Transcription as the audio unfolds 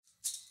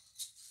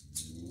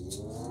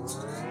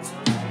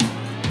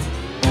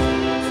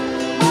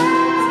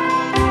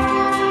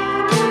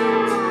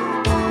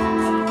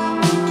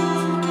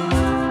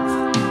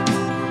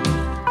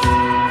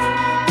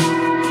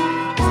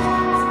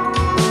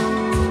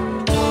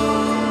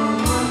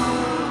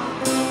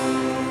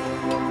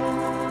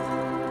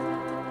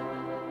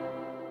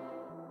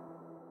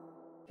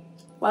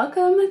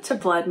Welcome to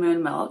Blood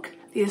Moon Milk,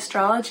 the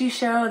astrology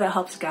show that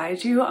helps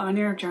guide you on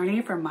your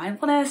journey for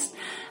mindfulness,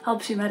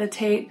 helps you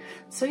meditate,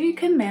 so you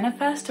can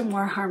manifest a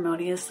more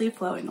harmoniously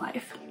flowing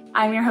life.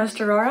 I'm your host,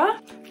 Aurora.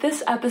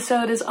 This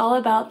episode is all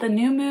about the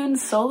new moon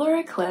solar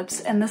eclipse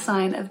in the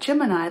sign of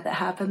Gemini that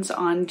happens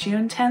on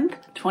June 10th,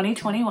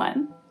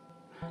 2021.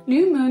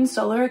 New moon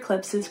solar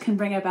eclipses can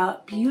bring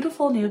about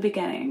beautiful new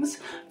beginnings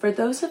for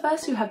those of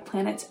us who have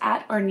planets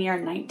at or near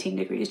 19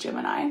 degrees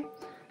Gemini.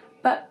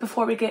 But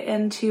before we get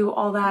into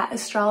all that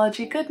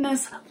astrology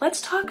goodness,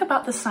 let's talk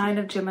about the sign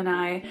of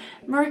Gemini,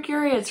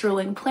 Mercury, its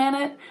ruling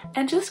planet,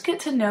 and just get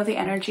to know the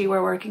energy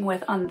we're working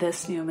with on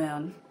this new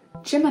moon.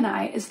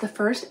 Gemini is the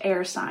first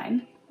air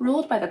sign,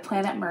 ruled by the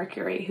planet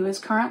Mercury, who is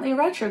currently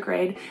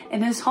retrograde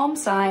in his home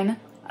sign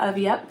of,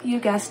 yep, you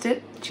guessed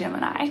it,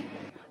 Gemini.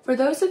 For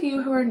those of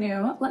you who are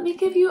new, let me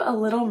give you a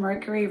little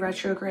Mercury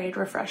retrograde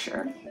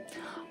refresher.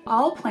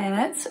 All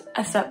planets,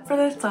 except for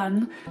the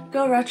Sun,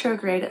 go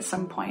retrograde at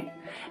some point.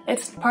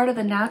 It's part of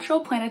the natural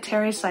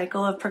planetary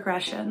cycle of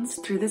progressions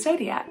through the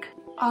zodiac.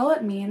 All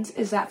it means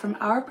is that from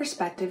our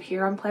perspective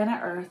here on planet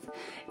Earth,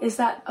 is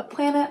that a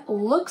planet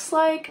looks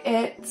like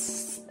it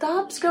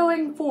stops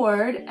going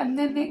forward and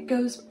then it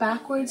goes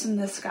backwards in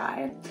the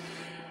sky.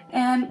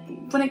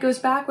 And when it goes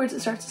backwards,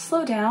 it starts to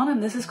slow down,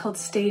 and this is called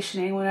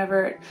stationing,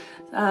 whenever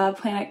a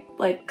planet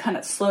kind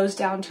of slows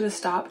down to a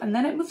stop, and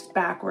then it moves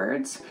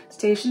backwards,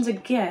 stations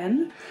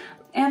again,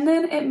 and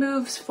then it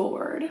moves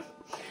forward.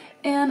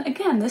 And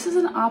again, this is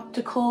an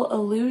optical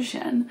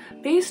illusion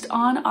based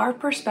on our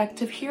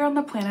perspective here on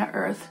the planet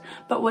Earth.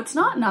 But what's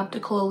not an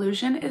optical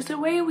illusion is the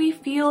way we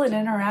feel and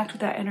interact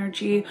with that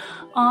energy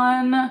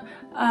on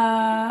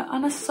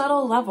a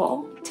subtle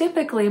level.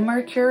 Typically,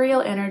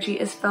 mercurial energy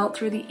is felt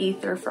through the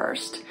ether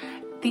first.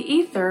 The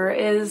ether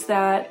is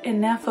that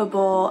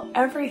ineffable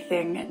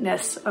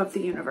everythingness of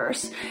the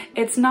universe.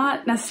 It's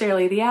not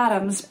necessarily the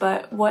atoms,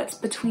 but what's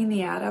between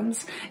the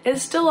atoms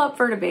is still up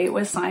for debate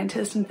with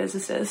scientists and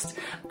physicists.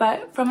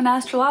 But from an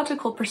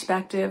astrological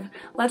perspective,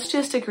 let's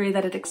just agree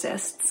that it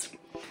exists.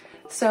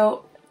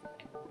 So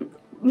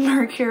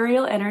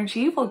mercurial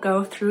energy will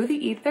go through the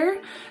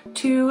ether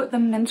to the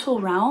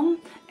mental realm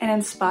and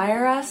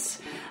inspire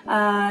us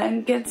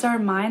and gets our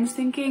minds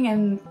thinking.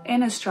 And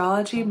in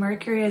astrology,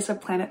 Mercury is a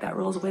planet that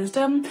rules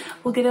wisdom.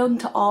 We'll get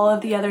into all of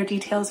the other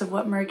details of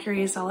what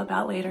Mercury is all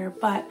about later,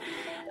 but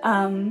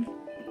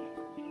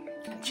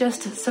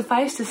just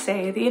suffice to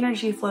say, the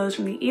energy flows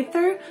from the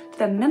ether to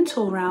the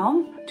mental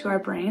realm, to our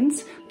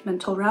brains,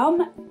 mental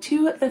realm,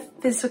 to the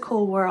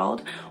physical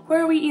world,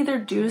 where we either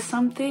do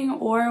something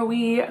or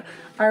we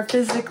are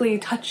physically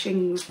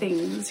touching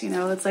things. You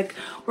know, it's like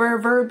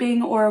we're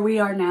verbing or we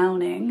are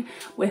nouning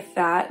with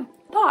that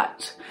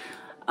thought.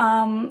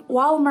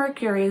 While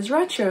Mercury is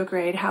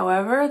retrograde,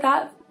 however,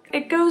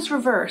 it goes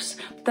reverse.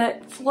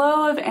 That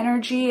flow of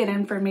energy and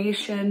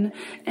information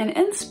and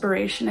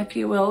inspiration, if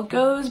you will,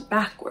 goes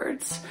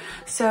backwards.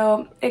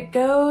 So it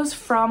goes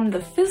from the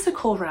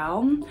physical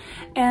realm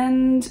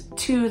and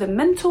to the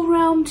mental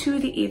realm to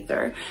the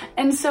ether.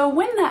 And so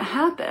when that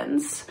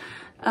happens,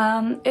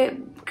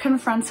 it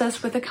confronts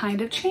us with a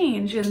kind of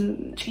change,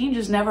 and change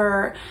is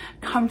never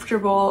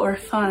comfortable or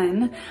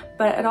fun,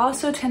 but it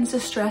also tends to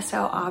stress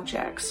out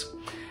objects,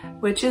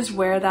 which is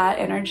where that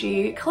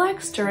energy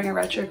collects during a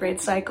retrograde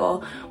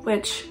cycle,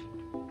 which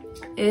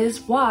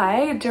is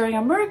why during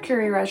a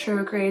Mercury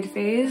retrograde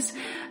phase,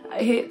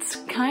 it's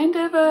kind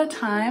of a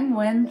time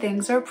when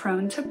things are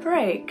prone to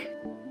break.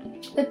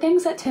 The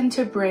things that tend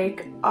to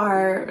break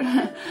are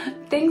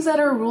things that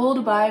are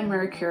ruled by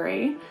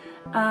Mercury.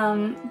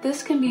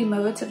 This can be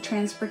modes of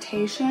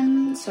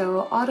transportation,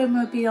 so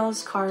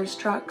automobiles, cars,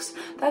 trucks.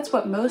 That's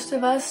what most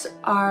of us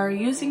are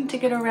using to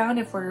get around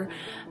if we're,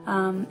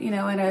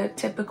 in a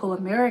typical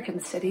American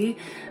city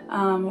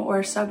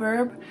or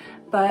suburb.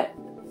 But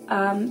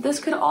this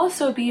could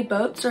also be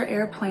boats or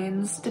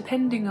airplanes,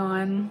 depending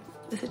on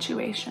the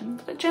situation.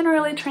 But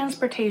generally,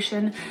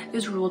 transportation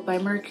is ruled by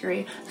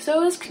Mercury.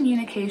 So is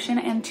communication,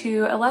 and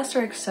to a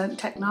lesser extent,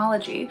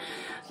 technology.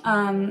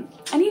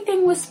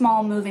 Anything with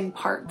small moving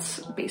parts,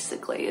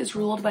 basically, is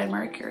ruled by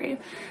Mercury.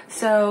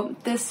 So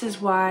this is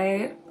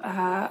why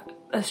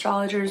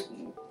astrologers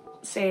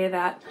say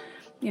that,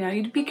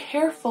 you'd be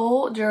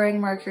careful during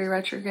Mercury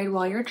retrograde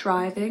while you're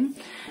driving,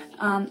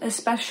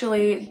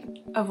 especially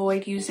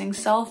avoid using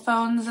cell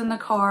phones in the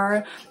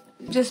car.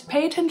 Just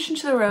pay attention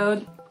to the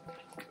road.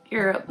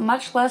 You're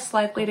much less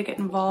likely to get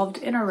involved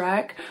in a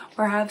wreck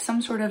or have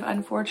some sort of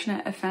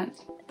unfortunate event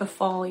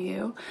befall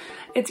you.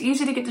 It's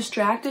easy to get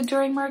distracted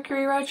during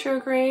Mercury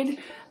retrograde,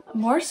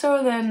 more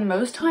so than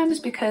most times,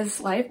 because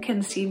life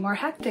can seem more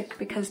hectic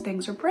because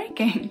things are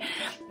breaking.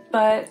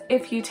 But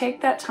if you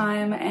take that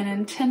time and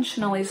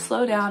intentionally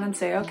slow down and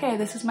say, okay,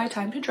 this is my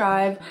time to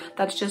drive,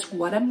 that's just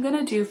what I'm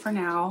gonna do for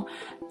now,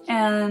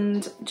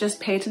 and just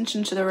pay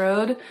attention to the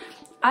road,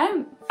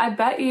 I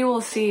bet you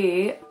will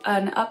see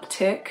an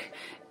uptick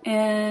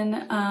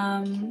in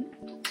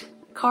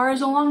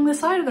cars along the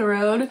side of the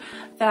road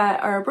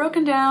that are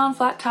broken down,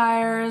 flat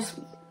tires,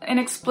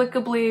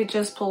 inexplicably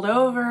just pulled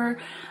over.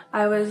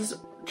 I was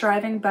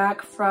driving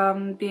back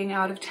from being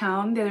out of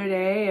town the other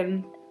day,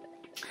 and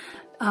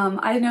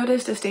I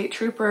noticed a state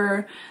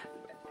trooper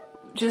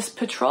just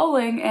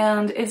patrolling,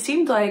 and it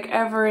seemed like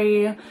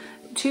every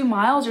 2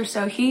 miles or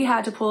so he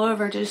had to pull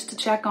over just to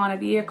check on a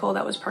vehicle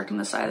that was parked on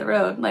the side of the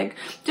road. Like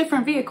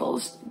different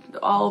vehicles,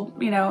 all,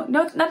 you know,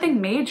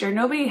 nothing major.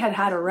 Nobody had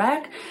had a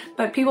wreck,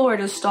 but people were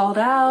just stalled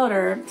out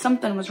or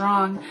something was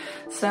wrong.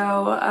 So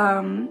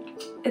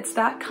it's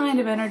that kind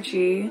of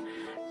energy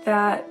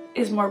that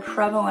is more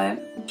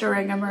prevalent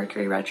during a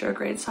Mercury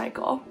retrograde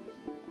cycle.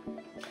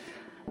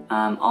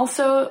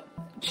 Also,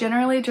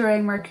 generally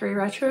during Mercury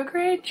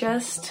retrograde,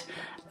 just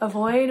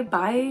avoid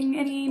buying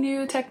any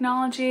new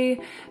technology.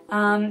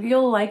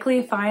 You'll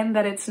likely find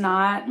that it's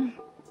not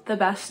the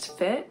best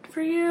fit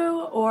for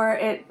you, or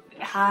it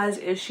has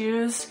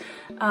issues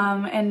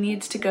and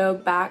needs to go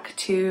back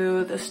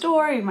to the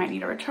store. You might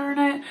need to return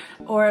it,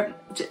 or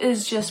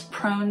is just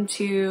prone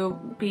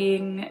to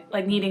being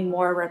like needing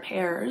more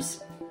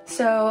repairs.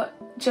 So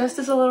just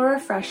as a little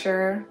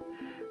refresher,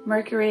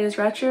 Mercury is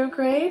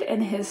retrograde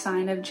in his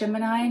sign of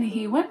Gemini, and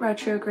he went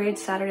retrograde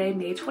Saturday,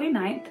 May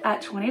 29th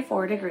at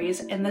 24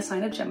 degrees in the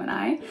sign of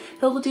Gemini.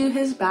 He'll do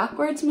his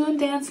backwards moon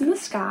dance in the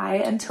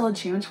sky until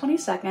June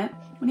 22nd,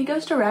 when he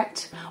goes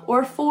direct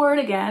or forward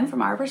again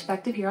from our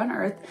perspective here on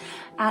Earth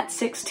at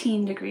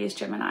 16 degrees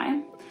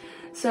Gemini.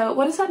 So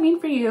what does that mean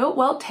for you?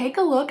 Well, take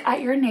a look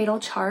at your natal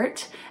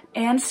chart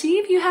and see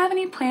if you have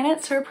any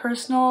planets or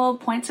personal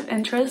points of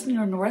interest in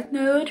your North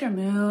Node, your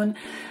Moon,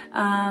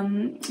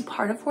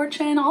 part of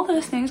fortune. All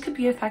those things could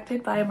be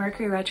affected by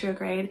Mercury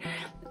retrograde.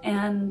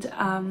 And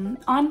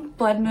on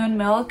Blood Moon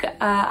Milk,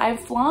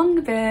 I've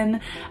long been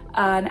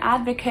an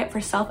advocate for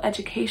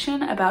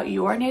self-education about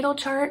your natal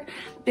chart,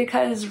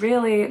 because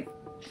really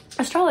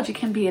astrology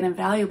can be an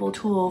invaluable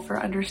tool for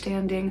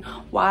understanding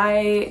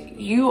why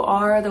you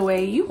are the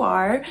way you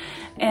are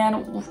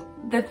and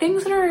the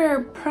things that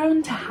are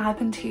prone to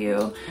happen to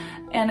you.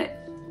 And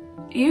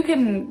you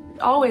can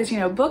always,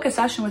 book a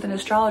session with an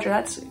astrologer.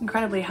 That's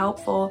incredibly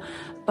helpful.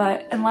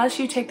 But unless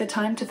you take the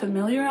time to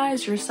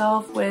familiarize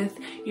yourself with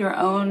your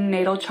own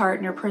natal chart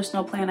and your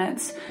personal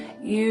planets,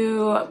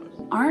 you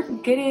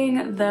aren't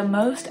getting the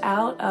most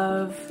out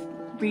of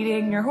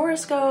reading your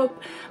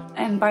horoscope.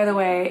 And by the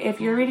way,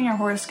 if you're reading your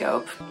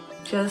horoscope,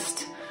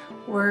 just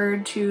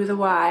word to the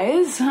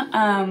wise,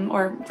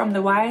 or from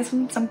the wise,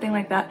 something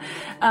like that,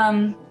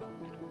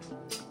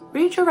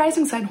 read your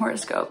rising sign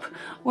horoscope.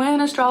 When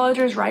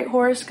astrologers write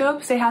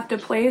horoscopes, they have to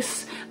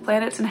place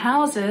planets in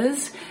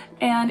houses,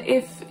 and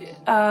if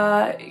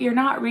you're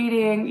not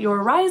reading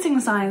your rising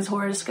sign's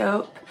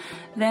horoscope,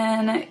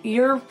 then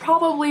you're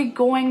probably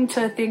going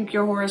to think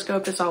your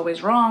horoscope is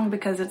always wrong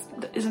because it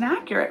isn't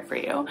accurate for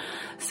you.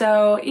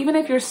 So even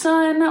if your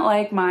sun,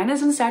 like mine,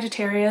 is in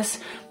Sagittarius,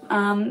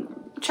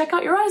 check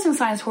out your rising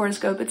sign's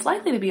horoscope. It's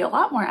likely to be a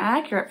lot more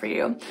accurate for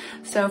you.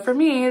 So for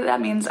me,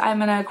 that means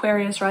I'm an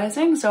Aquarius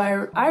rising, so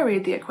I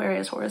read the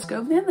Aquarius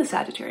horoscope and the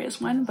Sagittarius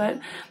one, but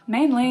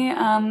mainly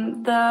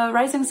the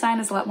rising sign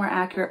is a lot more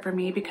accurate for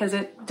me because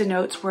it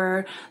denotes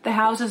where the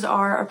houses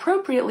are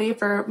appropriately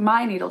for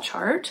my natal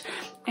chart,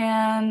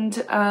 and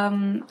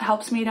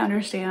helps me to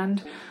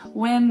understand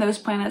when those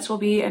planets will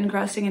be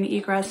ingressing and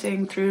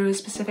egressing through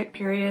specific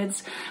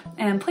periods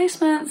and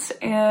placements,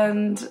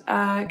 and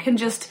can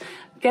just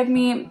give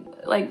me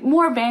like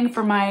more bang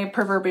for my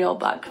proverbial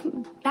buck.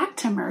 Back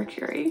to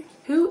Mercury.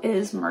 Who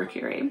is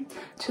Mercury?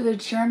 To the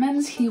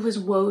Germans, he was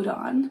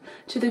Wodan.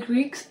 To the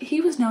Greeks, he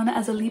was known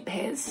as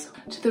Alipes.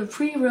 To the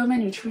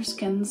pre-Roman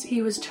Etruscans,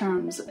 he was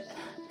Termes,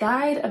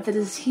 guide of the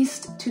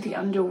deceased to the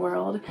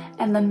underworld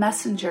and the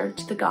messenger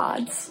to the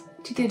gods.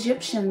 To the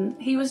Egyptian,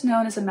 he was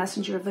known as a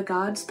messenger of the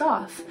gods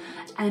Thoth,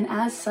 and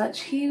as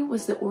such, he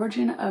was the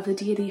origin of the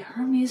deity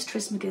Hermes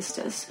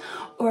Trismegistus,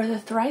 or the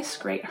thrice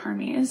great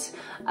Hermes.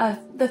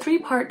 The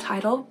three-part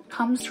title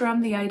comes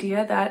from the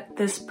idea that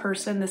this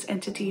person, this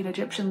entity in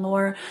Egyptian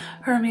lore,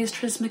 Hermes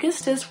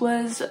Trismegistus,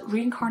 was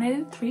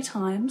reincarnated 3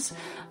 times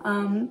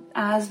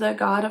as the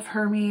god of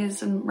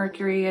Hermes and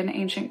Mercury in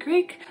ancient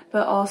Greek,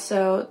 but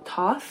also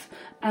Thoth,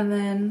 and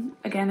then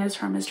again as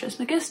Hermes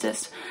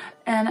Trismegistus,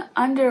 and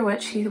under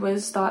which he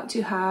was thought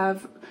to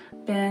have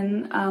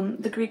been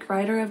the Greek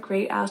writer of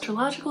great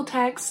astrological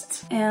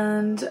texts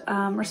and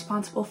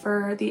responsible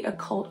for the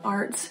occult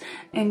arts,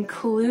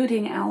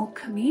 including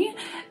alchemy,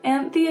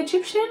 and the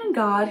Egyptian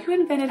god who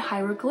invented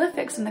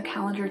hieroglyphics and the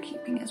calendar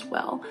keeping as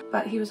well.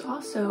 But he was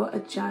also a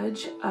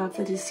judge of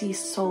the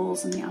deceased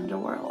souls in the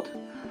underworld.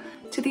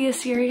 To the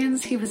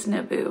Assyrians, he was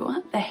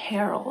Nabu, the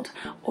herald,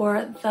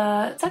 or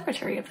the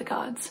secretary of the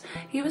gods.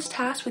 He was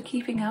tasked with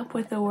keeping up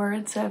with the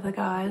words of the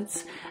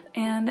gods,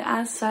 and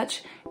as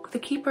such, the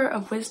keeper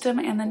of wisdom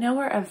and the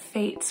knower of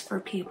fates for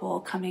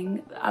people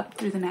coming up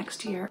through the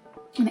next year.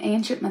 In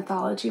ancient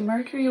mythology,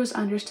 Mercury was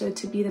understood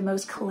to be the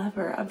most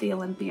clever of the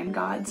Olympian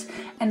gods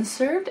and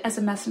served as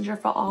a messenger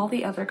for all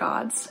the other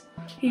gods.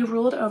 He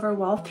ruled over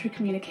wealth through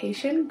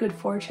communication, good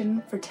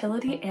fortune,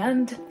 fertility,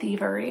 and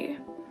thievery.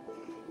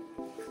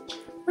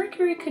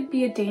 Mercury could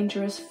be a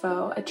dangerous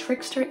foe, a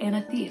trickster, and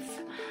a thief.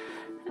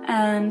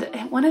 And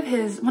one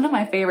of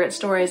my favorite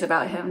stories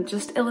about him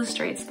just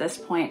illustrates this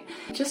point.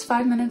 Just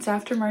 5 minutes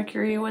after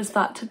Mercury was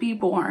thought to be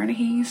born,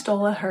 he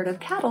stole a herd of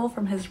cattle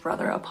from his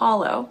brother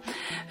Apollo,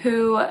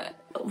 who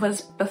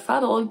was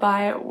befuddled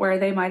by where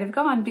they might have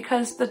gone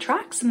because the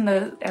tracks in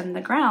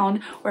the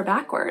ground were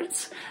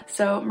backwards.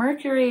 So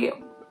Mercury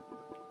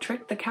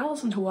tricked the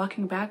cows into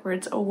walking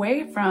backwards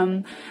away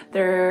from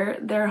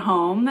their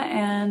home,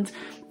 and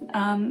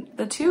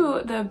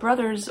the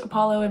brothers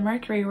Apollo and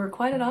Mercury were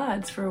quite at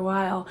odds for a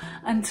while,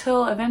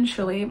 until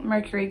eventually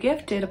Mercury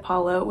gifted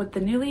Apollo with the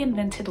newly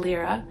invented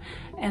lyra,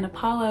 and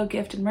Apollo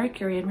gifted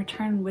Mercury in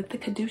return with the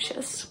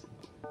caduceus.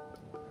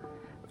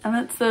 And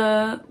that's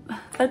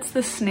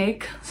the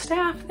snake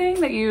staff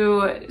thing that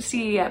you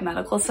see at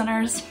medical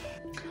centers.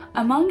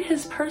 Among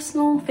his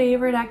personal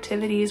favorite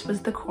activities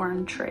was the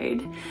corn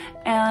trade,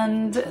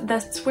 and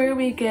that's where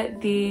we get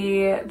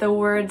the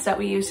words that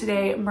we use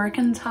today,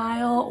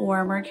 mercantile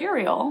or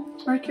mercurial.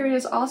 Mercury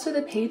is also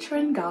the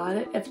patron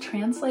god of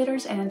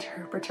translators and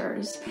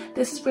interpreters.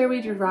 This is where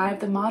we derive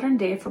the modern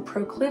day for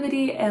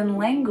proclivity and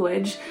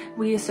language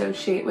we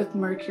associate with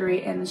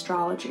Mercury in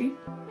astrology.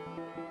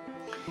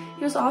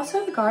 He was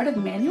also the god of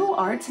manual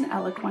arts and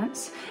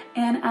eloquence,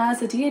 and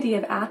as a deity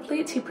of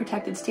athletes, he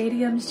protected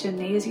stadiums,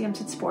 gymnasiums,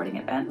 and sporting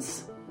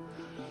events.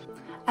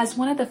 As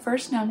one of the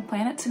first known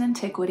planets in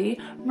antiquity,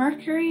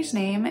 Mercury's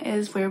name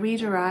is where we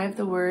derive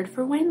the word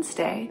for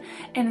Wednesday.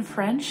 In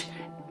French,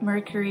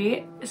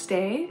 Mercury's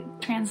day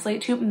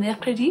translates to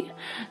mercredi,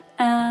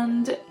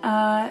 and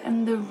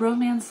in the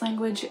Romance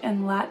language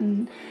and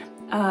Latin,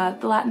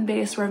 the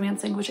Latin-based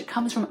Romance language, it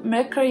comes from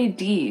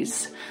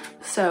mercredis.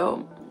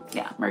 So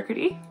yeah,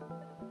 mercredi.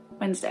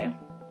 Wednesday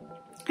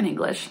in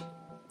English.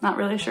 Not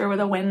really sure where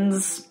the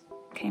winds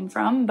came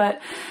from, but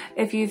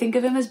if you think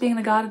of him as being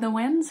the god of the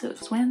winds, it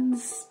was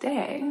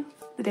Wednesday,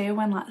 the day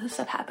when lots of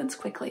stuff happens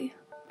quickly.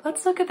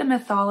 Let's look at the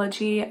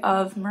mythology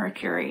of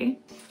Mercury.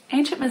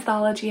 Ancient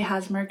mythology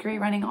has Mercury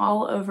running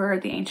all over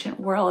the ancient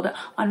world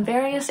on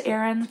various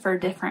errands for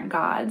different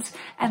gods,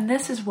 and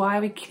this is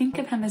why we think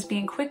of him as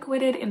being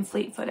quick-witted and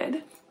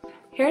fleet-footed.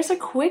 Here's a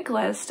quick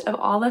list of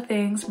all the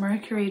things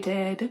Mercury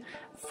did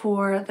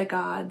for the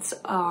gods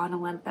on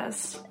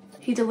Olympus.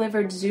 He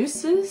delivered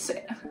Zeus's,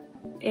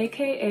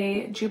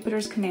 aka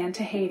Jupiter's, command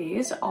to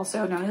Hades,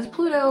 also known as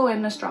Pluto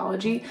in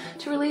astrology,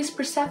 to release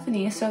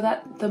Persephone so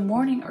that the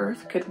morning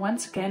earth could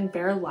once again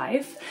bear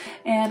life.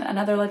 And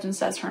another legend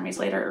says Hermes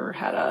later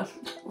had a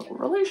little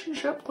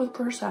relationship with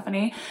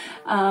Persephone.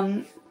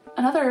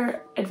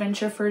 Another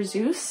adventure for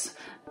Zeus,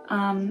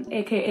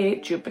 aka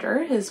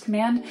Jupiter, he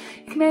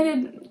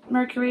commanded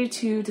Mercury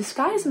to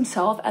disguise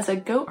himself as a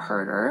goat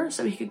herder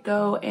so he could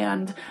go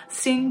and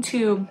sing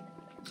to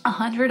a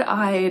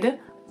 100-eyed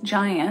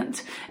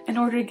giant in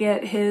order to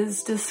get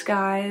his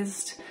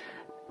disguised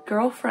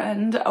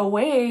girlfriend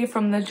away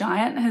from the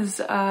giant,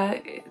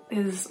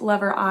 his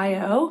lover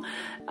Io,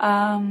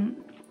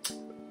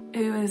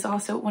 who is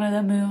also one of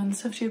the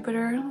moons of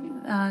Jupiter.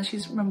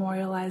 She's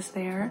memorialized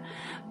there.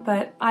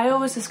 But Io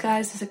was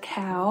disguised as a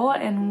cow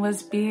and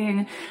was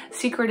being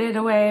secreted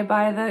away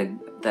by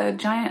the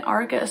giant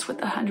Argus with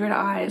the 100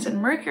 eyes.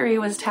 And Mercury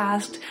was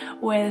tasked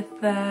with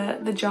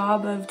the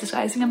job of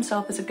disguising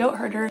himself as a goat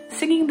herder,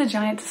 singing the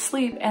giant to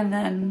sleep, and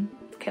then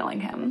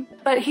killing him.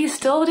 But he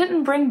still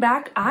didn't bring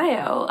back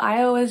Io.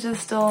 Io is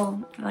just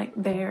still like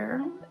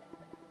there.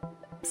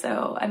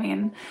 So, I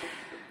mean,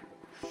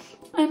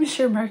 I'm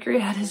sure Mercury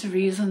had his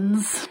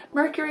reasons.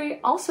 Mercury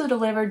also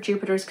delivered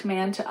Jupiter's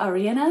command to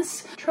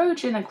Arenas,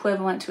 Trojan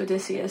equivalent to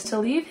Odysseus, to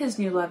leave his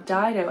new love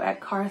Dido at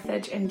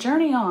Carthage and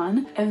journey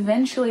on,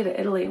 eventually to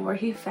Italy, where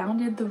he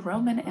founded the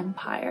Roman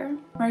Empire.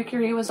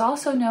 Mercury was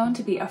also known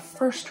to be a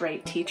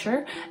first-rate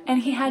teacher,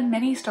 and he had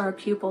many star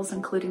pupils,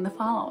 including the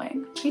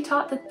following. He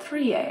taught the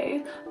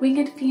Thriae,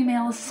 winged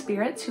female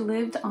spirits who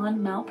lived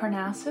on Mount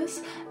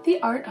Parnassus, the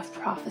art of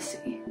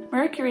prophecy.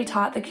 Mercury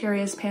taught the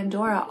curious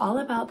Pandora all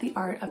about the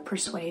art of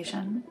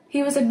persuasion.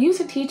 He was a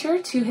music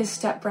teacher to his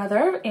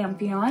stepbrother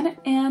Amphion,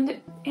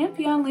 and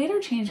Amphion later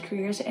changed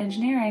careers to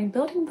engineering,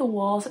 building the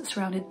walls that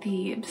surrounded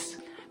Thebes.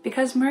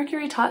 Because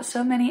Mercury taught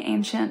so many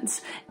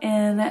ancients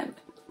in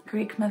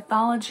Greek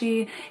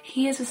mythology,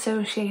 he is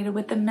associated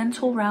with the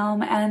mental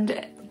realm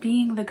and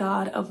being the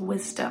god of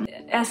wisdom.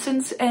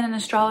 Essence in an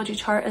astrology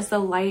chart is the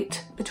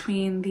light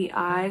between the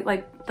eye,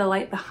 like the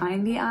light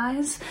behind the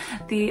eyes,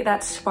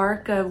 that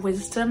spark of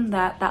wisdom,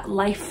 that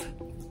life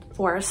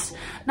force.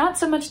 Not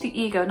so much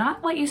the ego,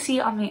 not what you see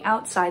on the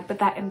outside, but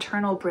that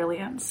internal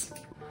brilliance.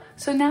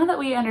 So now that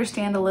we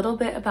understand a little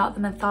bit about the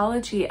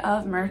mythology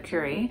of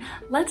Mercury,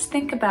 let's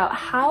think about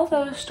how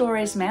those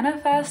stories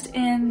manifest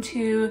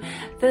into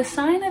the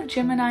sign of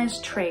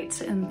Gemini's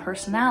traits and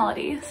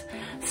personalities.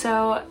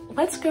 So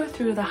let's go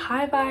through the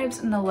high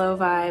vibes and the low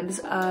vibes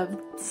of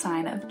the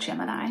sign of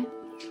Gemini.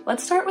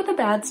 Let's start with the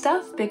bad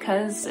stuff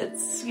because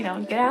it's,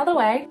 get out of the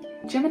way.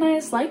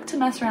 Geminis like to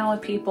mess around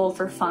with people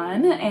for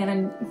fun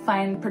and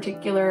find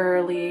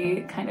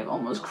particularly kind of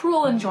almost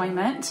cruel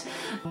enjoyment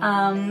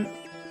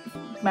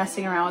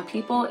messing around with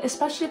people,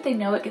 especially if they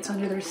know it gets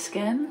under their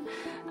skin.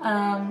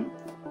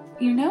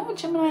 you know a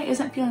Gemini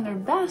isn't feeling their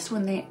best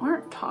when they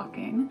aren't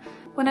talking.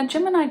 When a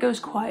Gemini goes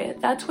quiet,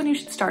 that's when you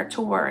should start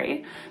to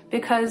worry,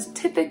 because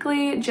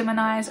typically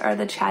Geminis are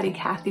the chatty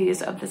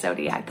Cathys of the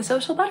zodiac, the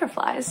social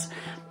butterflies.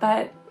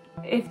 But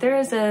if there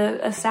is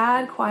a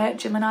sad, quiet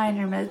Gemini in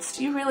your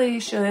midst, you really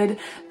should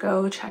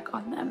go check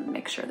on them,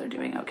 make sure they're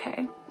doing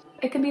okay.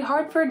 It can be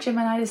hard for a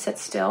Gemini to sit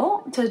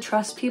still, to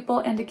trust people,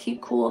 and to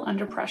keep cool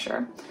under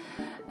pressure.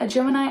 A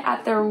Gemini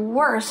at their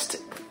worst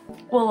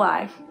will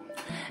lie.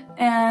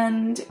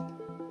 And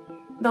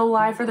they'll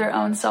lie for their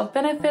own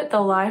self-benefit.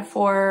 They'll lie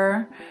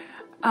for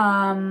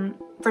no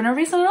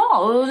reason at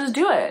all. They'll just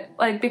do it,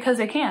 like, because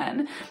they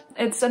can.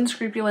 It's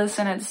unscrupulous,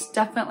 and it's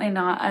definitely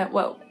not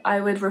what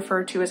I would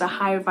refer to as a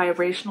high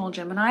vibrational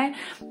Gemini.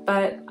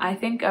 But I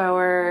think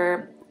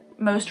our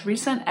most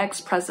recent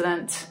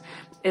ex-president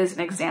is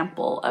an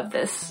example of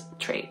this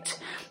trait.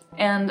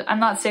 And I'm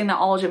not saying that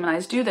all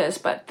Geminis do this,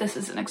 but this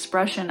is an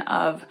expression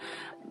of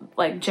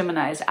like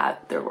Geminis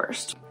at their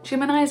worst.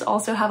 Geminis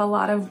also have a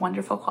lot of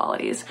wonderful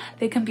qualities.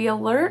 They can be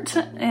alert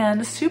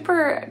and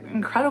super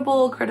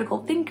incredible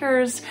critical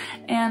thinkers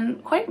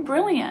and quite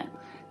brilliant.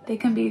 They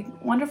can be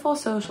wonderful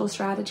social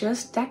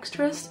strategists,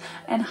 dexterous,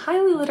 and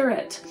highly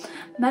literate.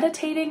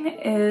 Meditating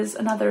is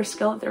another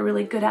skill that they're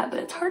really good at, but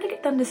it's hard to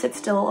get them to sit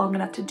still long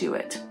enough to do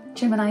it.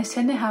 Geminis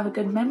tend to have a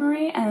good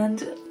memory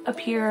and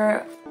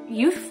appear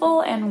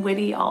youthful and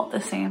witty all at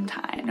the same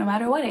time, no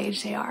matter what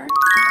age they are.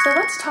 So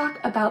let's talk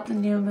about the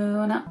new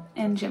moon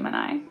in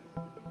Gemini.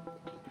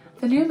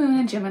 The new moon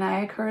in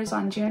Gemini occurs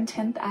on June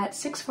 10th at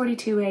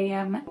 6:42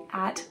 a.m.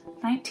 at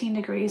 19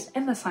 degrees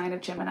in the sign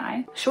of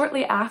Gemini.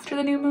 Shortly after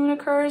the new moon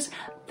occurs,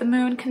 the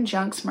moon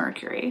conjuncts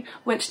Mercury,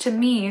 which to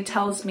me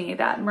tells me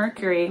that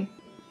Mercury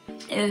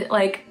is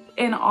like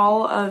in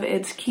all of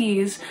its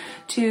keys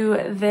to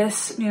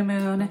this new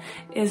moon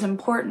is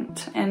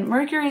important. And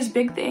Mercury's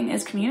big thing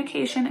is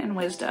communication and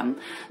wisdom.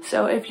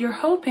 So if you're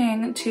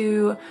hoping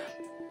to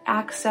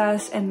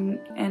access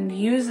and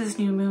use this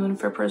new moon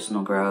for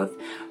personal growth,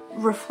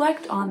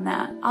 reflect on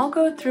that. I'll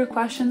go through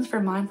questions for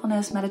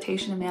mindfulness,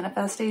 meditation, and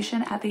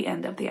manifestation at the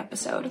end of the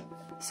episode.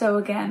 So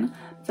again,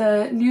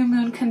 the new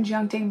moon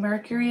conjuncting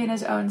Mercury in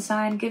his own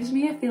sign gives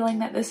me a feeling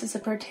that this is a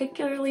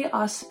particularly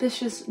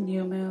auspicious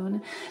new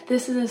moon.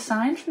 This is a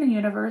sign from the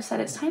universe that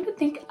it's time to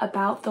think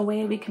about the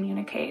way we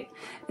communicate.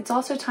 It's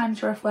also time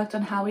to reflect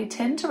on how we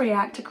tend to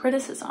react to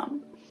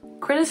criticism.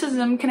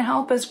 Criticism can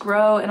help us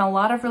grow in a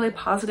lot of really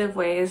positive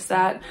ways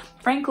that,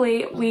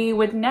 frankly, we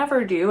would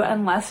never do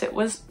unless it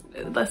was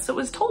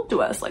told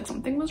to us, like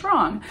something was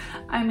wrong.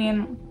 I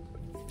mean,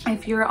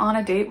 if you're on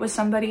a date with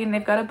somebody and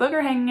they've got a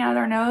booger hanging out of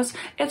their nose,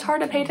 it's hard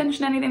to pay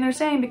attention to anything they're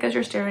saying because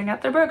you're staring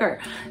at their booger.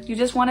 You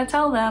just want to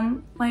tell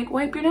them, like,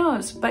 wipe your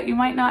nose, but you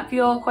might not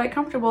feel quite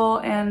comfortable,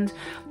 and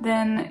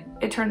then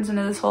it turns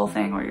into this whole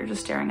thing where you're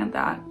just staring at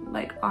that,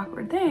 like,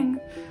 awkward thing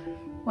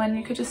when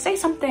you could just say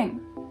something,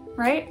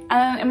 right?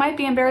 And it might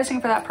be embarrassing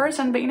for that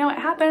person, but you know, it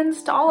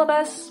happens to all of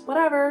us,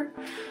 whatever.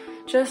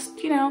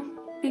 Just, you know,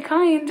 be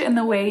kind in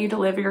the way you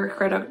deliver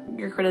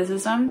your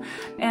criticism,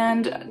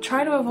 and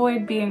try to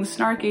avoid being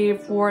snarky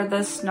for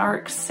the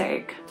snark's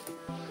sake.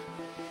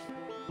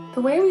 The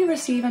way we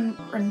receive and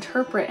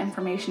interpret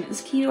information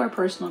is key to our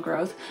personal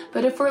growth,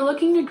 but if we're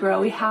looking to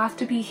grow, we have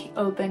to be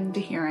open to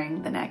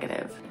hearing the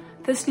negative.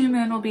 This new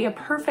moon will be a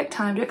perfect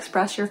time to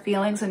express your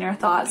feelings and your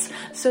thoughts,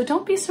 so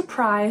don't be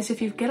surprised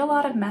if you get a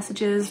lot of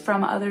messages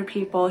from other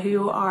people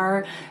who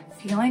are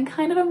feeling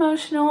kind of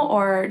emotional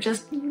or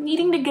just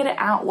needing to get it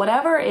out.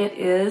 Whatever it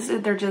is,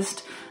 they're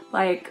just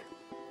like,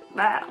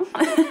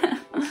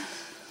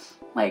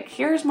 like,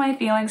 here's my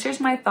feelings, here's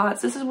my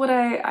thoughts, this is what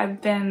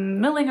I've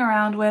been milling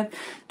around with.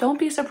 Don't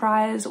be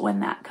surprised when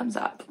that comes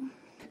up.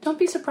 Don't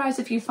be surprised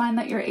if you find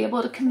that you're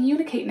able to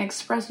communicate and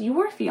express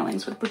your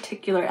feelings with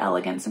particular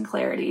elegance and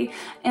clarity,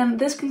 and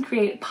this can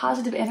create a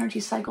positive energy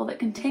cycle that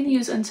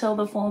continues until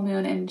the full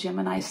moon in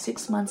Gemini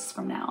 6 months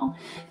from now.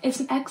 It's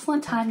an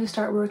excellent time to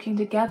start working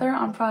together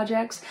on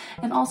projects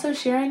and also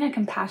sharing a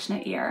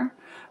compassionate ear.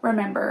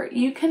 Remember,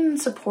 you can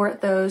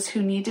support those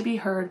who need to be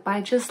heard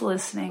by just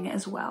listening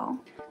as well.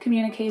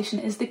 Communication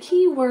is the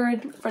key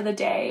word for the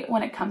day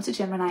when it comes to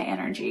Gemini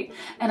energy,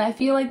 and I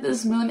feel like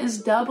this moon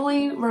is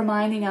doubly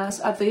reminding us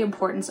of the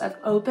importance of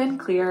open,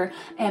 clear,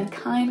 and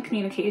kind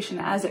communication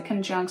as it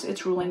conjuncts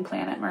its ruling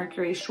planet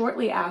Mercury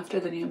shortly after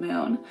the new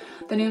moon.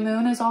 The new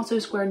moon is also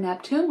square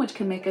Neptune, which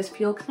can make us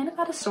feel kind of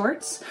out of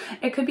sorts.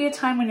 It could be a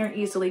time when you're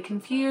easily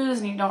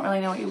confused and you don't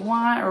really know what you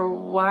want or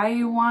why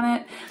you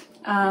want it.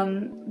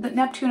 But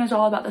Neptune is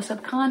all about the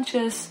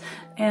subconscious,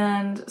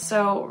 and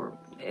so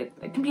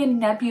it can be a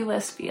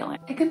nebulous feeling.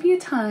 It can be a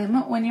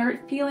time when you're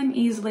feeling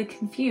easily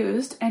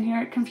confused and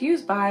you're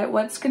confused by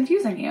what's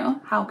confusing you.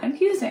 How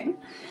confusing.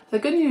 The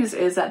good news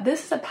is that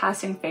this is a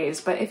passing phase,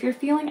 but if you're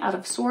feeling out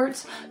of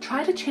sorts,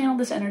 try to channel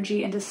this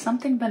energy into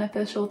something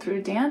beneficial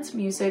through dance,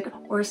 music,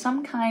 or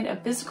some kind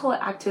of physical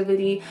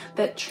activity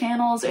that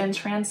channels and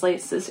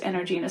translates this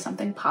energy into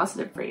something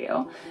positive for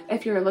you.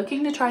 If you're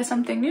looking to try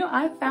something new,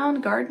 I've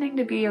found gardening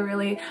to be a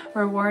really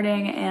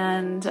rewarding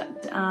and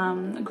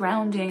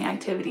grounding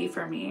activity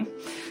for me.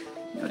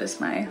 Notice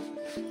my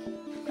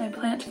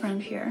plant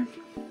friend here.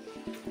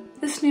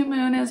 This new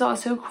moon is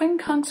also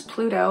quincunx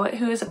Pluto,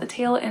 who is at the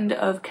tail end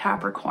of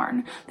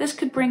Capricorn. This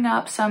could bring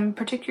up some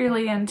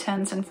particularly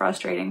intense and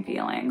frustrating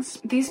feelings.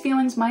 These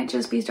feelings might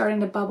just be starting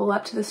to bubble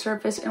up to the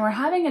surface, and we're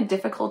having a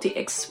difficulty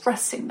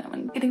expressing them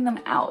and getting them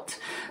out.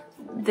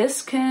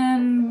 This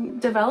can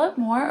develop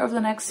more over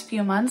the next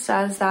few months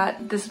as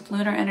this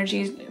lunar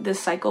energy, this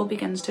cycle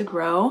begins to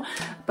grow,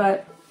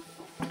 but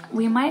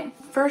we might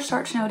first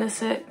start to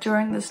notice it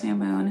during this new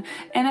moon,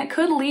 and it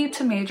could lead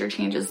to major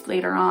changes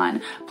later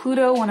on.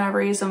 Pluto,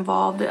 whenever he's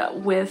involved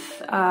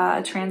with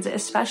a transit,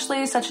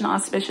 especially such an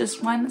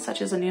auspicious one,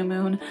 such as a new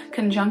moon,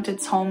 conjunct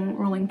its home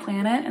ruling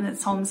planet and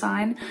its home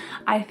sign,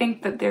 I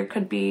think that there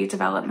could be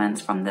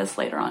developments from this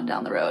later on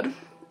down the road.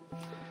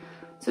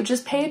 So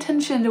just pay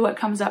attention to what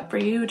comes up for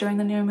you during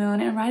the new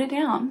moon and write it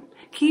down.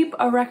 Keep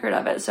a record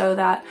of it so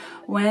that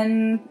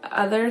when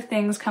other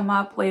things come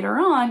up later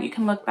on, you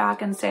can look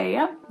back and say,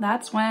 yep,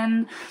 that's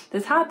when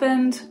this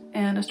happened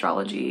and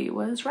astrology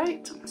was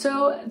right.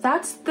 So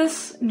that's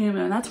this new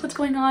moon. That's what's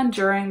going on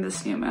during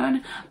this new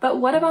moon. But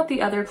what about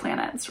the other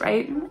planets,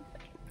 right?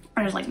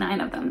 There's like 9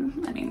 of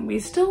them. I mean, we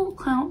still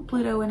count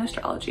Pluto in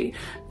astrology,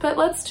 but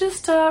let's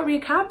just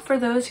recap for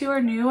those who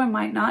are new and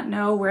might not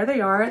know where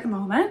they are at the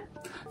moment.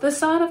 The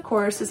sun, of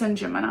course, is in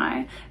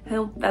Gemini.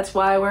 That's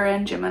why we're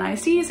in Gemini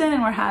season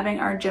and we're having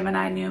our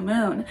Gemini new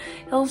moon.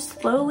 He'll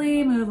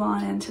slowly move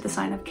on into the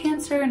sign of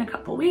Cancer in a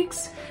couple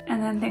weeks,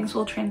 and then things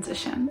will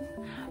transition.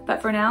 But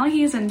for now,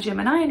 he's in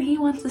Gemini and he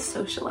wants to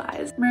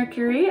socialize.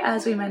 Mercury,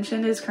 as we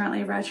mentioned, is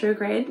currently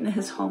retrograde in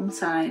his home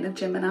sign of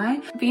Gemini.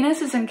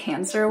 Venus is in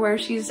Cancer, where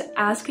she's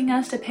asking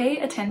us to pay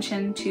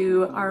attention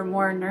to our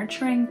more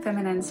nurturing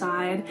feminine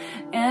side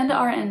and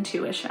our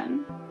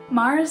intuition.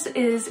 Mars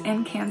is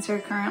in Cancer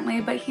currently,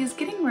 but he's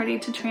getting ready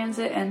to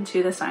transit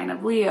into the sign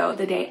of Leo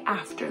the day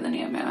after the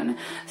new moon.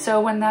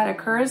 So when that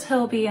occurs,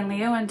 he'll be in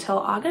Leo until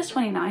August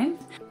 29th.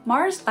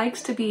 Mars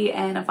likes to be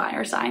in a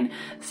fire sign,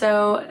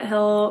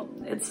 so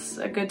it's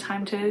a good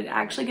time to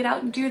actually get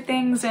out and do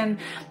things and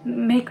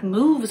make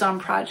moves on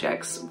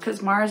projects,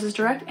 because Mars is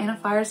direct and a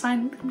fire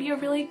sign can be a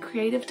really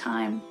creative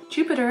time.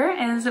 Jupiter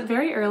is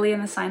very early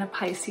in the sign of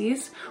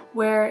Pisces,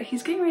 where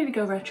he's getting ready to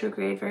go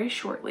retrograde very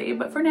shortly,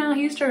 but for now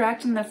he's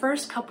direct in the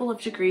first couple of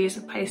degrees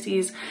of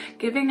Pisces,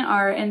 giving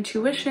our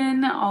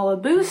intuition all a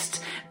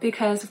boost,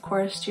 because of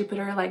course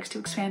Jupiter likes to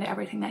expand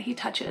everything that he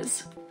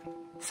touches.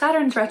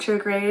 Saturn's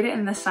retrograde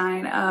in the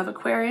sign of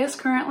Aquarius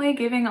currently,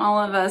 giving all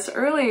of us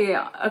early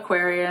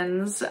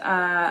Aquarians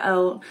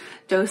a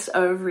dose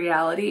of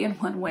reality in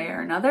one way or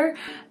another.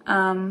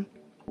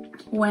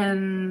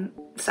 When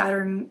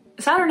Saturn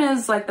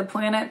is like the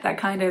planet that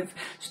kind of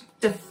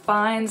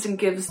defines and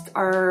gives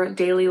our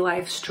daily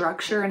life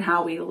structure and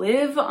how we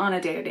live on a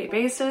day-to-day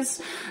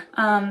basis.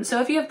 So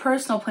if you have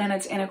personal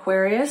planets in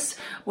Aquarius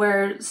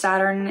where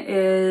Saturn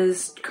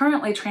is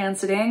currently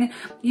transiting,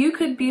 you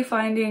could be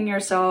finding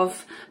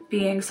yourself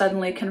being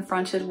suddenly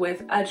confronted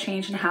with a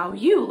change in how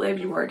you live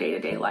your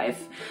day-to-day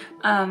life.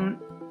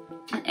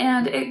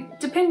 And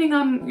depending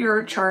on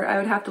your chart, I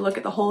would have to look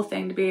at the whole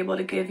thing to be able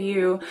to give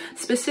you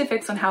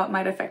specifics on how it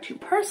might affect you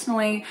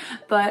personally.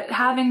 But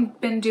having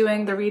been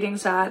doing the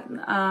readings that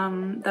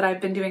I've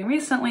been doing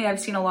recently,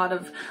 I've seen a lot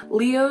of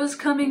Leos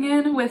coming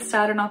in with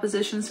Saturn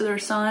oppositions to their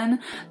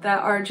sun that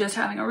are just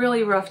having a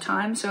really rough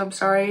time. So I'm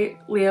sorry,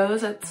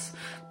 Leos, it's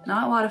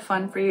not a lot of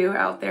fun for you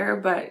out there,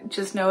 but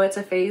just know it's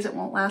a phase. It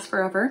won't last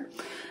forever.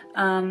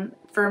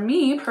 For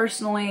me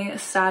personally,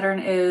 Saturn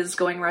is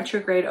going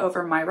retrograde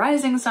over my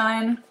rising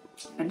sign.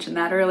 Mentioned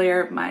that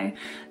earlier. My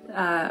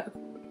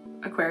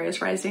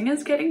Aquarius rising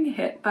is getting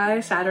hit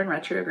by Saturn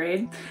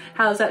retrograde.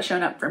 How's that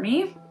shown up for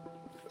me?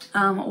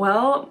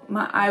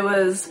 I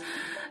was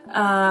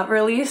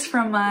released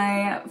from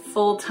my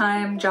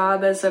full-time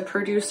job as a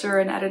producer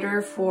and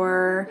editor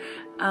for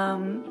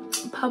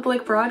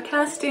public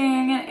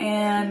broadcasting,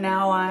 and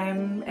now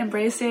I'm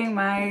embracing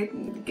my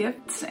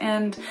gifts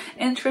and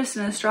interest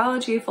in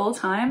astrology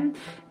full-time,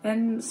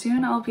 and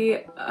soon I'll be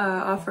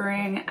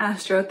offering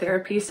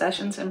astrotherapy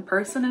sessions in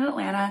person in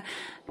Atlanta,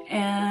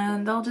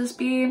 and I'll just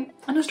be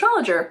an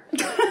astrologer.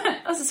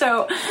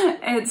 So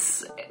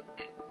it's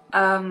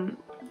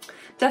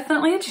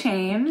definitely a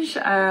change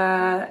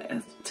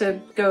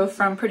to go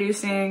from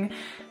producing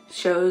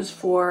shows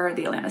for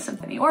the Atlanta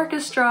Symphony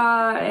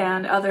Orchestra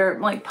and other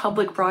like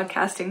public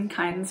broadcasting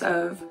kinds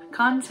of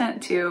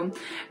content to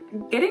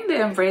getting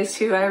to embrace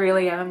who I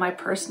really am and my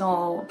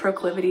personal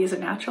proclivities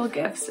and natural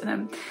gifts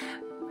in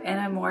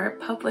a more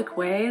public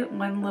way,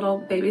 one little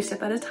baby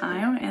step at a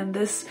time. And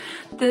this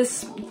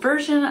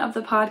version of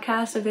the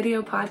podcast, a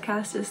video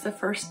podcast, is the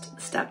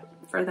first step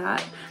for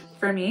that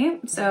for me.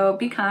 So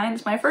be kind.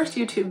 It's my first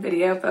YouTube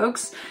video,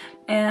 folks,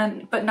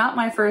 but not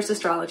my first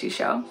astrology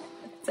show.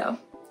 So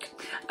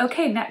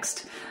okay,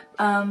 next.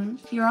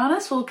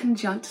 Uranus will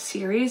conjunct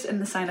Ceres in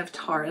the sign of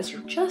Taurus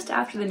just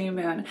after the new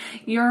moon.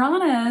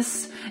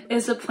 Uranus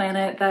is a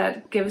planet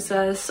that gives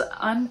us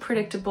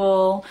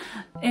unpredictable,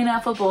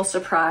 ineffable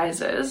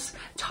surprises.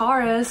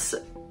 Taurus,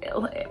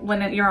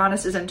 when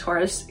Uranus is in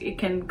Taurus, it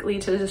can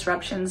lead to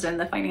disruptions in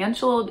the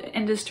financial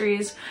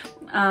industries.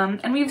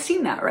 And we've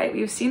seen that, right?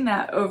 We've seen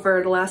that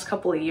over the last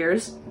couple of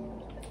years.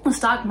 The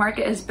stock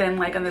market has been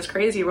like on this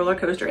crazy roller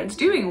coaster. It's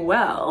doing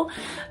well,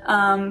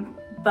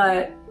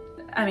 but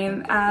I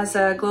mean, as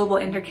a global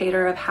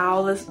indicator of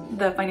how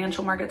the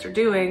financial markets are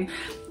doing,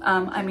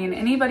 I mean,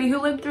 anybody who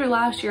lived through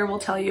last year will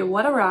tell you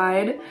what a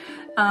ride.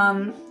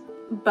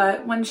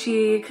 But when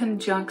she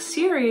conjuncts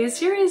Ceres,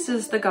 Ceres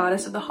is the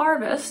goddess of the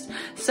harvest.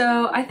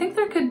 So I think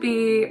there could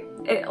be,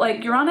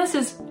 like, Uranus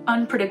is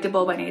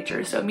unpredictable by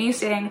nature. So me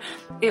saying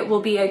it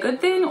will be a good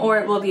thing or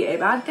it will be a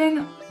bad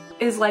thing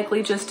is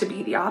likely just to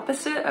be the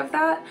opposite of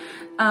that.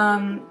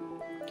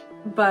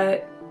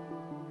 But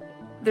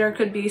there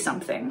could be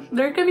something.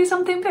 There could be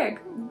something big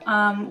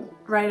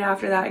right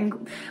after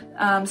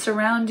that,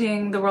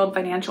 surrounding the world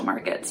financial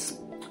markets.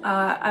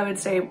 I would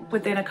say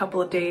within a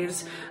couple of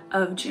days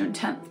of June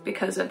 10th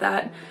because of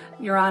that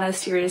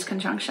Uranus-Ceres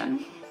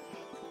conjunction.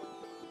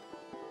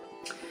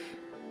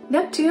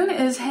 Neptune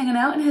is hanging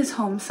out in his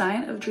home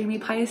sign of dreamy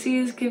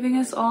Pisces, giving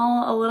us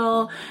all a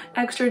little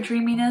extra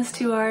dreaminess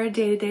to our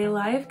day-to-day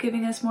life,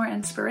 giving us more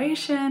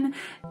inspiration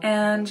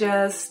and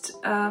just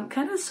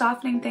kind of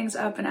softening things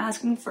up and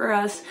asking for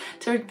us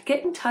to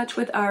get in touch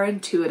with our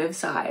intuitive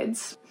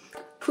sides.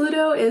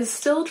 Pluto is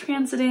still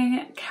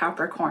transiting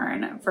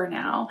Capricorn for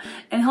now,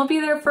 and he'll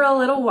be there for a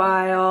little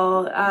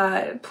while.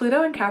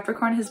 Pluto in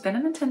Capricorn has been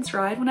an intense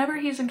ride. Whenever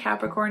he's in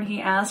Capricorn, he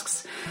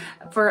asks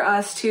for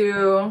us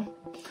to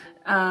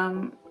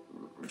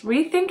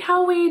rethink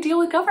how we deal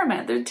with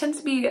government. There tends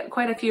to be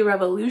quite a few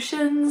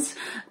revolutions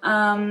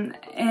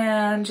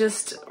and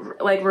just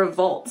like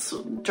revolts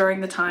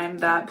during the time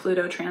that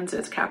Pluto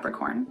transits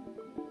Capricorn.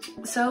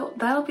 So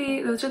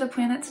those are the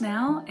planets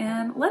now,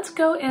 and let's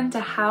go into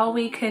how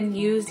we can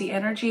use the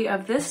energy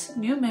of this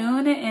new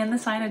moon in the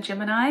sign of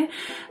Gemini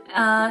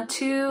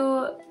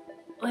to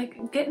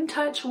like get in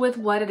touch with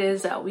what it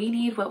is that we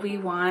need, what we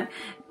want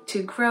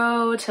to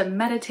grow, to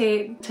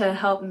meditate, to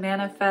help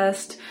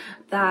manifest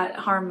that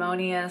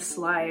harmonious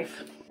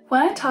life.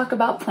 When I talk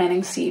about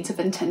planting seeds of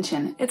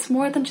intention, it's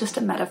more than just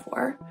a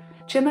metaphor.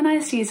 Gemini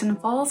season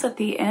falls at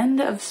the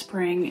end of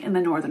spring in the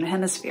Northern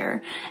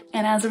Hemisphere,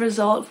 and as a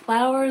result,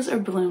 flowers are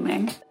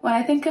blooming. When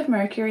I think of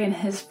Mercury and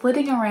his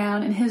flitting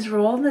around in his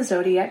role in the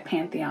zodiac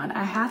pantheon,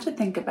 I have to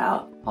think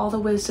about all the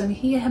wisdom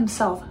he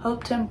himself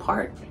hoped to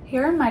impart.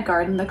 Here in my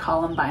garden, the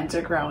columbines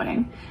are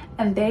growing,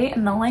 and they,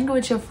 in the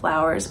language of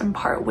flowers,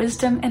 impart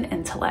wisdom and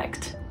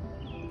intellect.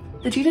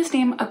 The genus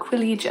name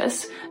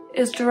Aquilegus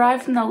is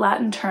derived from the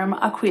Latin term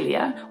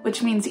aquilia,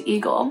 which means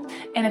eagle.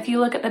 And if you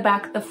look at the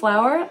back of the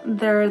flower,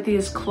 there are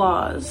these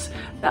claws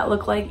that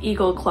look like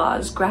eagle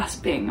claws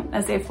grasping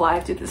as they fly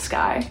through the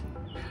sky.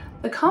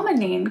 The common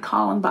name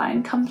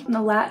columbine comes from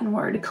the Latin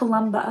word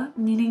columba,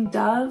 meaning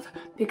dove,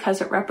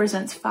 because it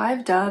represents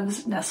 5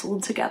 doves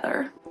nestled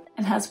together,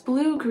 and has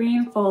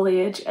blue-green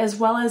foliage as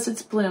well as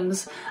its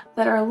blooms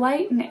that are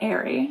light and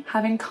airy,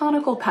 having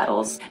conical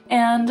petals,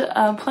 and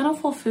a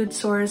plentiful food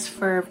source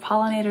for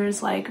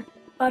pollinators like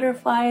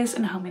butterflies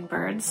and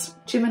hummingbirds.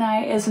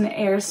 Gemini is an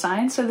air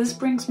sign, so this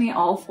brings me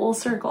all full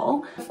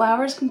circle.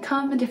 Flowers can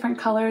come in different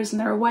colors, and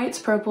there are whites,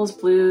 purples,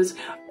 blues,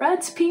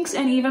 reds, pinks,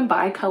 and even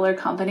bicolor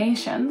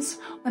combinations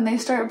when they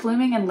start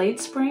blooming in late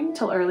spring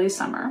till early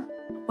summer.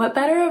 What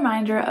better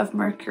reminder of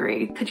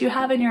Mercury could you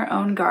have in your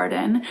own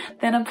garden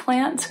than a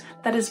plant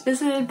that is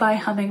visited by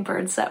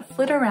hummingbirds that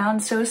flit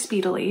around so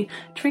speedily,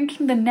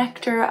 drinking the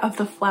nectar of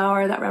the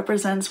flower that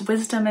represents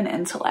wisdom and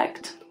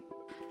intellect?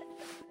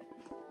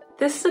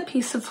 This is a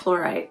piece of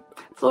fluorite.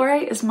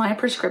 Fluorite is my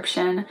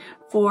prescription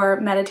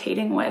for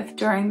meditating with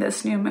during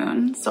this new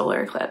moon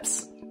solar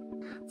eclipse.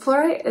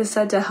 Fluorite is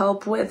said to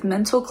help with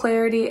mental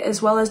clarity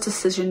as well as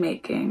decision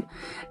making.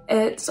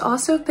 It's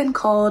also been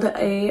called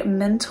a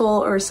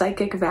mental or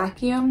psychic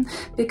vacuum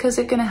because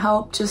it can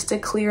help just to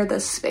clear the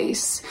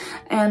space.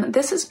 And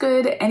this is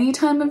good any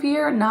time of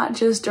year, not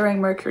just during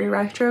Mercury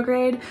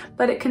retrograde,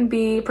 but it can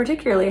be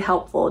particularly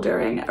helpful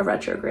during a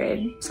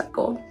retrograde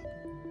cycle.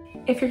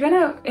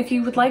 If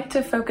you would like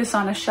to focus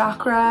on a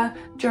chakra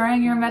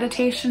during your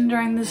meditation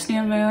during this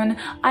new moon,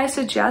 I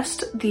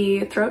suggest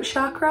the throat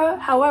chakra.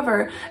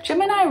 However,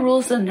 Gemini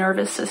rules the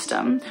nervous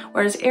system,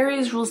 whereas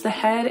Aries rules the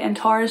head and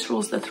Taurus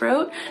rules the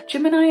throat.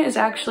 Gemini is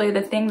actually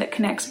the thing that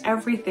connects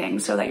everything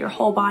so that your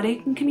whole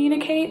body can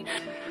communicate.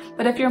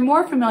 But if you're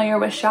more familiar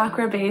with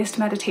chakra-based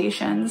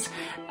meditations,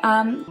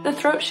 the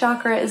throat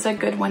chakra is a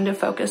good one to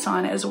focus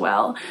on as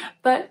well.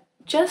 But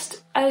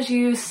just as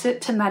you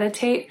sit to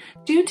meditate,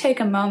 do take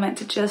a moment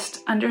to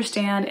just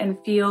understand and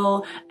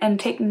feel and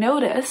take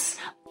notice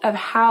of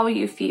how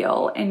you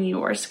feel in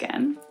your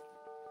skin.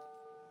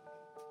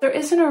 There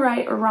isn't a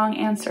right or wrong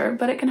answer,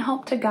 but it can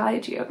help to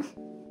guide you.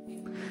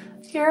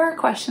 Here are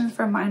questions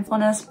for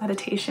mindfulness,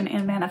 meditation,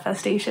 and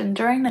manifestation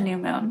during the new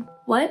moon.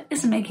 What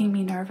is making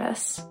me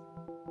nervous?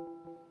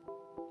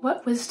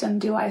 What wisdom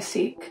do I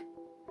seek?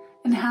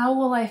 And how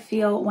will I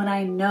feel when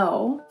I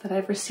know that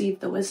I've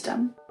received the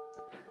wisdom?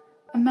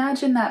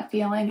 Imagine that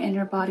feeling in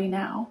your body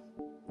now.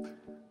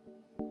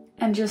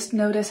 And just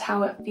notice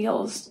how it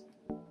feels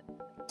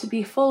to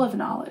be full of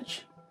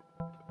knowledge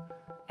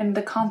and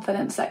the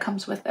confidence that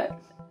comes with it.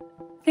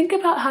 Think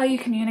about how you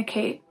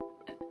communicate,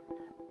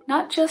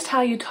 not just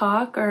how you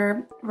talk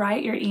or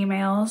write your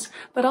emails,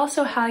 but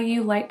also how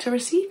you like to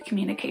receive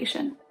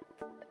communication.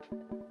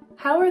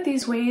 How are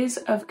these ways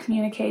of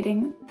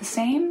communicating the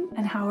same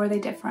and how are they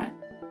different?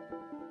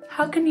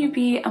 How can you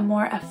be a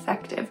more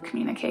effective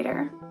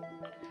communicator?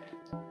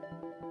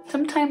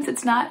 Sometimes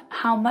it's not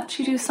how much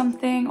you do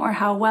something or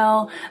how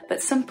well,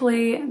 but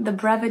simply the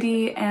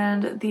brevity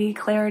and the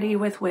clarity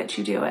with which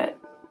you do it.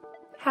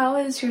 How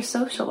is your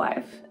social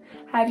life?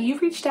 Have you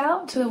reached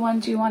out to the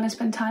ones you want to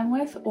spend time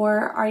with,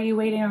 or are you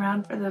waiting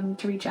around for them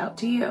to reach out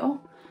to you?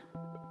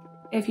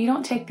 If you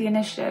don't take the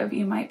initiative,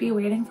 you might be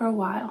waiting for a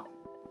while.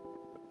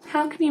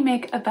 How can you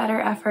make a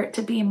better effort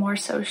to be more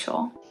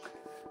social?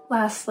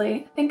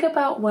 Lastly, think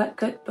about what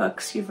good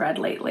books you've read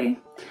lately.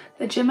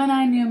 The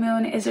Gemini New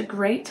Moon is a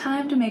great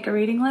time to make a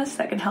reading list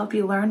that can help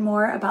you learn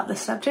more about the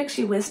subjects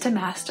you wish to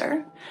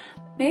master.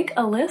 Make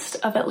a list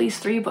of at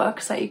least 3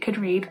 books that you could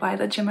read by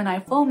the Gemini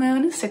full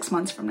moon 6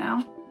 months from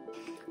now.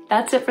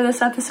 That's it for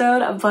this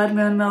episode of Blood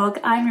Moon Milk.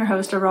 I'm your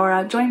host,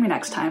 Aurora. Join me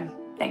next time.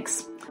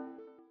 Thanks.